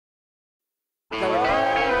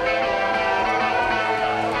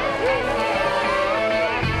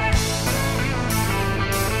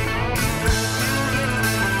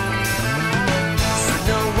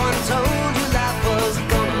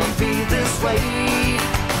afraid.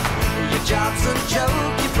 Your job's a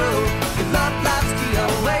joke, you broke, your love life's the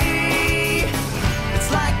away. It's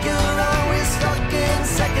like you're always stuck in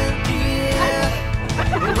second gear.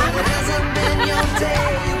 When it hasn't been your day,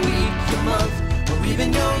 your week, your month, or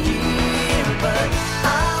even your year. But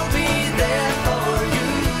I'll be there for you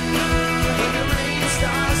when the rain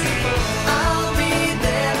starts to fall. I'll be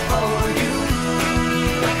there for you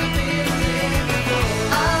like I've been there before.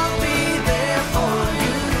 I'll be there for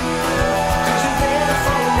you 'cause you're there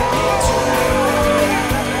for me too.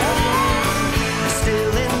 You're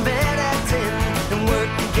still in bed at 10 and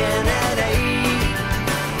work again at 8.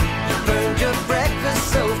 You burned your breakfast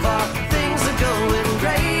so far, things are going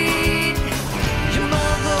great. Your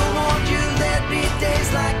mother warned you there'd be days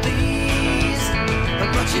like these,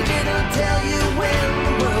 but she didn't tell you when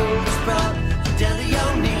the world was brought you down to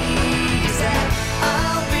your knees. And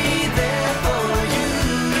I'll be there for you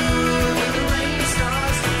when the rain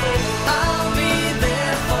starts to fall. I'll be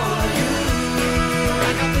there for you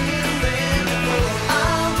like I've been there before.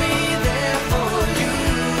 I'll be there for you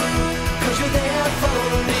 'cause you're there for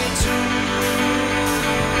me too.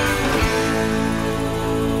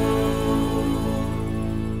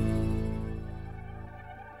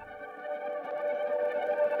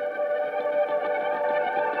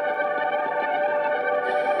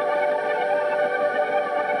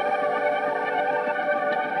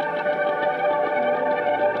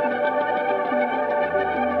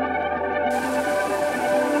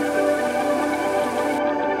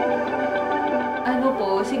 Ano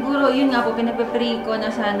po, siguro yun nga po, pinapapray ko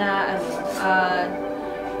na sana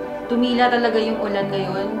tumila talaga yung ulan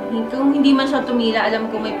ngayon. Kung hindi man siya tumila,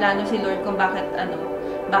 alam ko may plano si Lord kung bakit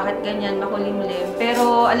ganyan makulimlim.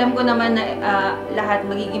 Pero alam ko naman na lahat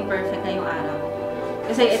magiging perfect na yung araw.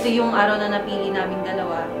 Kasi ito yung araw na napili naming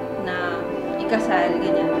dalawa na ikasal,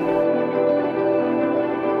 ganyan.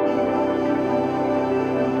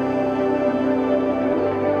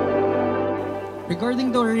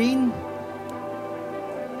 Regarding the rain,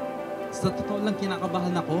 sa totoo lang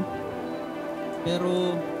kinakabahan ako.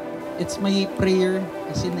 Pero it's my prayer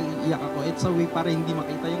kasi naiiyak ako. It's a way para hindi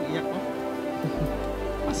makita yung iyak ko.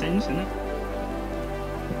 Pasensya na.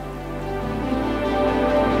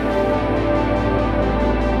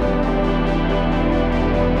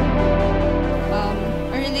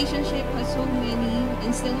 Our relationship has so many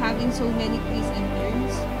and still having so many twists and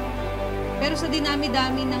turns. Pero sa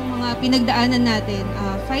dinami-dami ng mga pinagdaanan natin,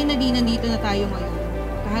 finally nandito na tayo ngayon.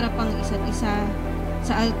 Kaharap ang isa't isa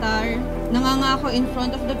sa altar, nangangako in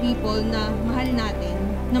front of the people na mahal natin,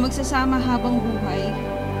 na magsasama habang buhay,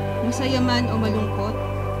 masaya man o malungkot,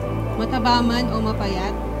 mataba man o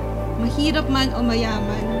mapayat, mahirap man o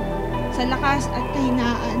mayaman, sa lakas at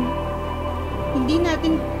kahinaan, hindi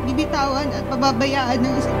natin bibitawan at pababayaan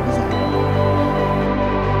ng isa't isa.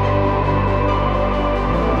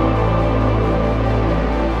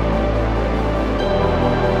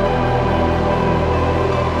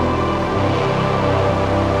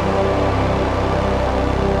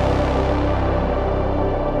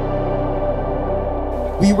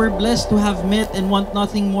 We were blessed to have met and want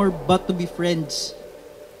nothing more but to be friends.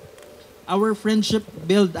 Our friendship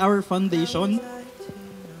built our foundation.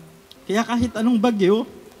 Kaya kahit anong bagyo,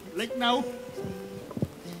 like now,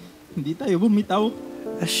 hindi tayo bumitaw.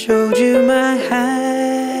 I showed you my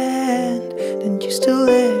hand, and you still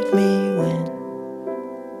let me win.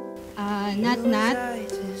 Nat.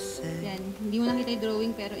 Yan, hindi mo nakita yung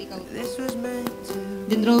drawing pero ikaw.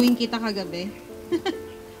 Din-drawing kita kagabi.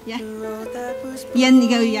 Yan. Yan,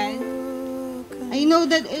 ikaw yan. I know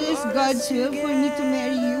that it is God's will for me to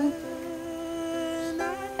marry you.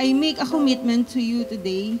 I make a commitment to you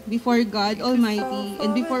today before God Almighty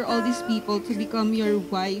and before all these people to become your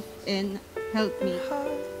wife and helpmate.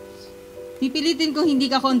 Pipilitin ko hindi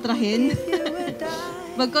ka kontrahin.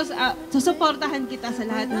 Because susuportahan kita sa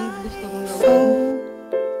lahat ng gusto mong gawin.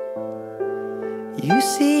 You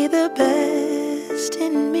see the best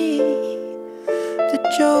in me, the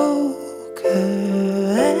Joker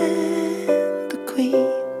and the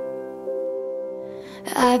Queen.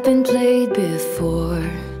 I've been played before,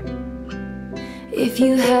 if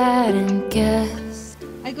you hadn't guessed.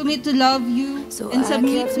 I commit to love you and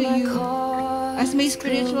submit to you as my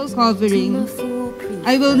spiritual covering.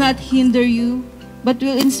 I will not hinder you, but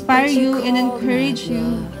will inspire you and encourage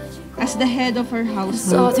you as the head of our household.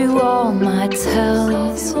 Saw through all my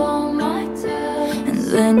tells, and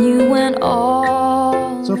then you went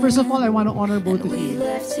all. So first of all, I want to honor both of you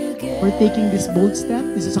for taking this bold step.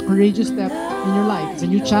 This is a courageous step in your life. It's a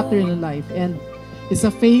new chapter in your life, and it's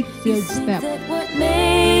a faith-filled step. What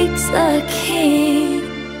makes a king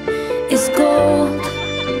is gold,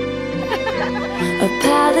 a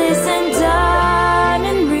palace and diamonds.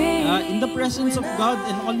 presence of God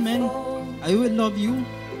and all men, I will love you.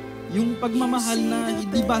 Yung pagmamahal na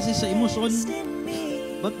hindi base sa emosyon,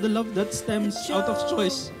 but the love that stems out of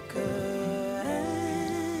choice.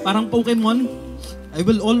 Parang Pokemon, I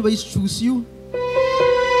will always choose you.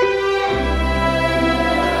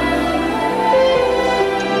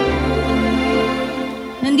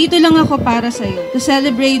 Nandito lang ako para sa'yo, to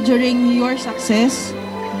celebrate during your success,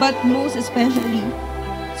 but most especially,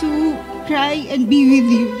 to cry and be with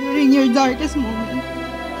you during your darkest moment.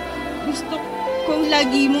 Gusto kong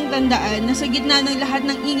lagi mong tandaan na sa gitna ng lahat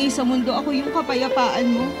ng ingay sa mundo, ako yung kapayapaan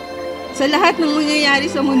mo. Sa lahat ng nangyayari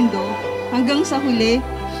sa mundo, hanggang sa huli,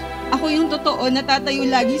 ako yung totoo na tatayo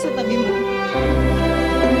lagi sa tabi mo.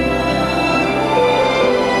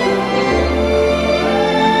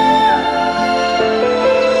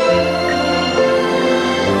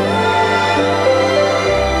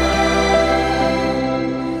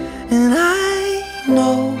 And I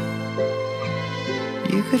know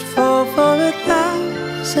you could fall for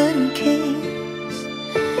 1,000 kings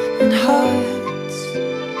and hearts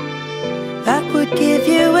that would give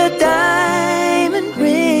you a diamond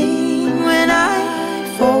ring. When I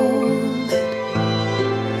folded,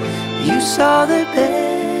 you saw the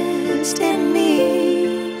best in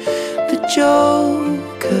me, the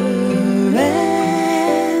Joker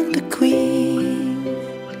and the Queen.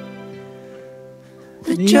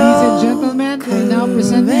 Ladies and gentlemen, I now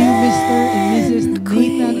present to you Mr. and Mrs.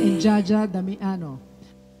 Nathan and Jaja Damiano.